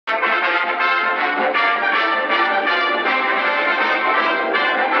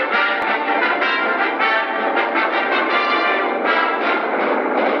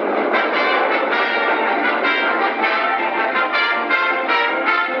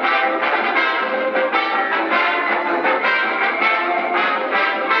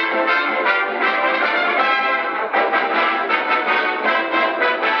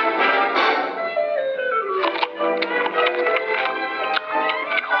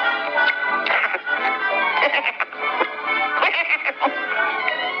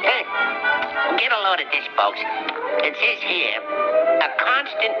folks. It says here, a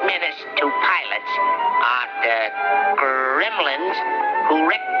constant menace to pilots are the gremlins who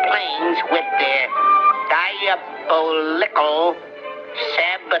wreck planes with their diabolical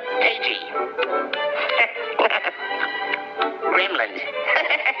sabotage. Gremlins.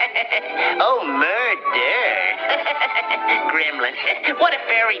 Oh, murder. Gremlins. What a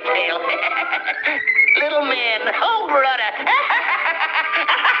fairy tale. Little man. Oh, brother.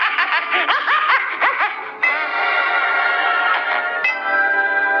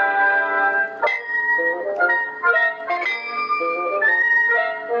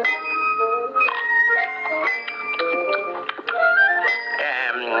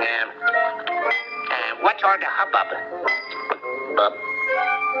 What's all the hubbub? Bub.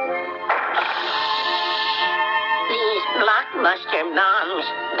 These blockbuster bombs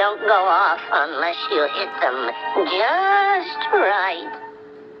don't go off unless you hit them just right.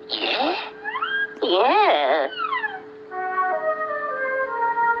 Yeah? Yeah.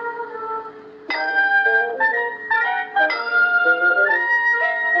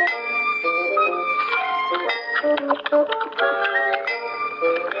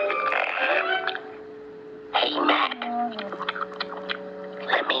 Hey, Matt.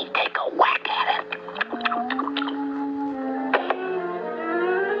 Let me take a whack at it.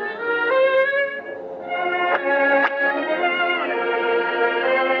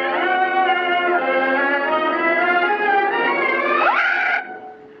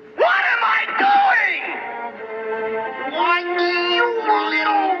 What am I doing? Why, you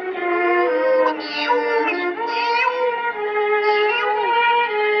little...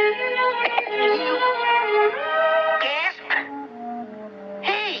 Gasp!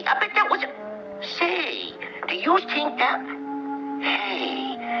 Hey, I bet that was a... Say, do you think that...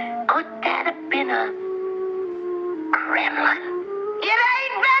 Hey, could that have been a... gremlin? It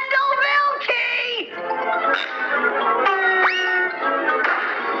ain't Bendel Milky!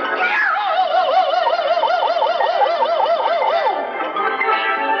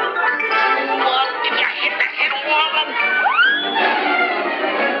 Did you hit the head wall?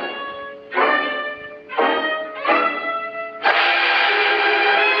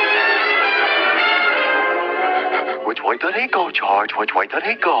 Which way did he go, George? Which way did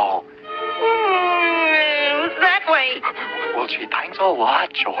he go? That way. Well, gee, thanks a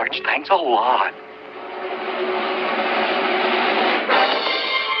lot, George. Thanks a lot.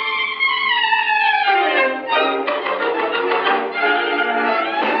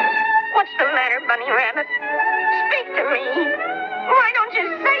 What's the matter, Bunny Rabbit? Speak to me. Why don't you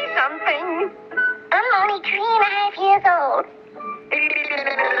say something? I'm only 3.5 years old.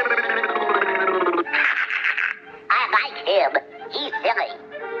 I like him. He's silly.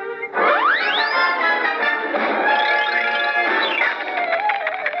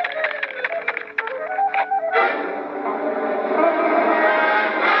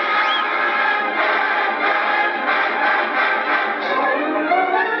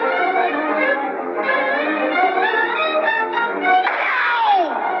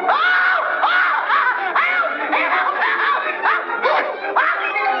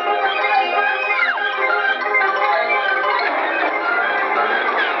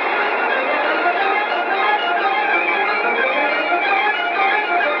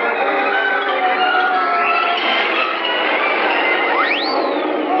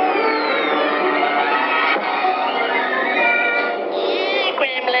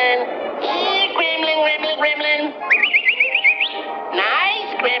 Gremlin.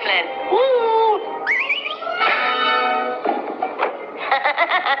 Nice gremlin. Woo!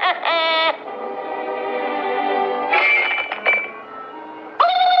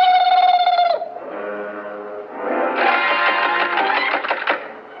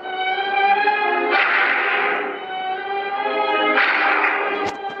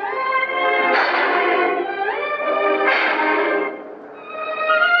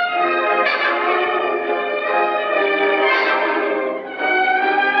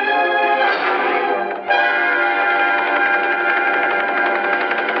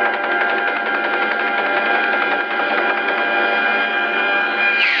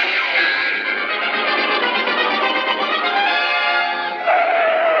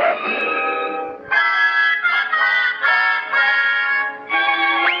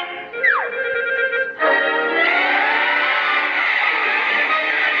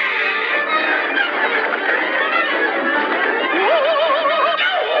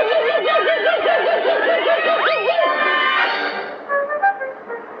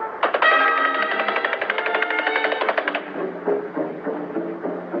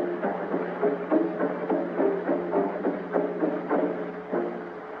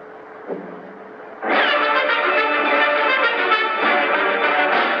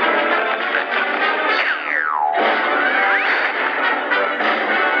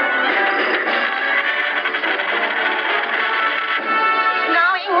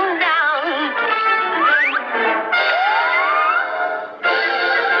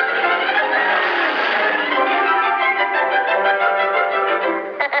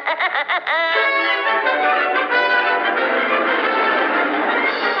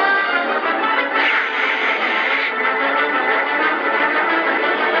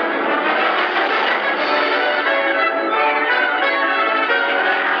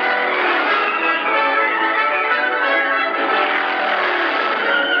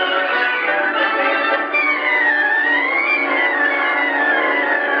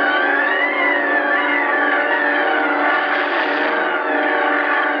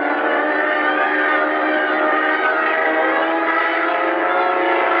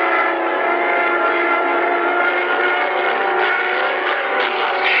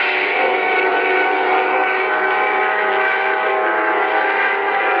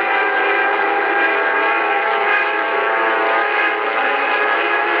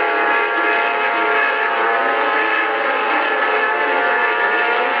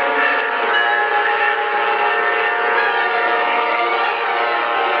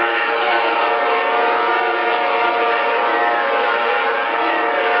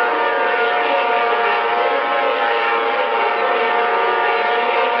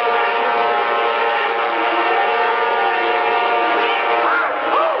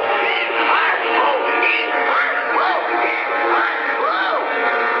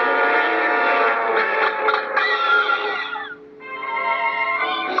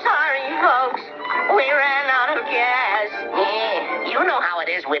 it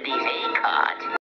is with these acorns.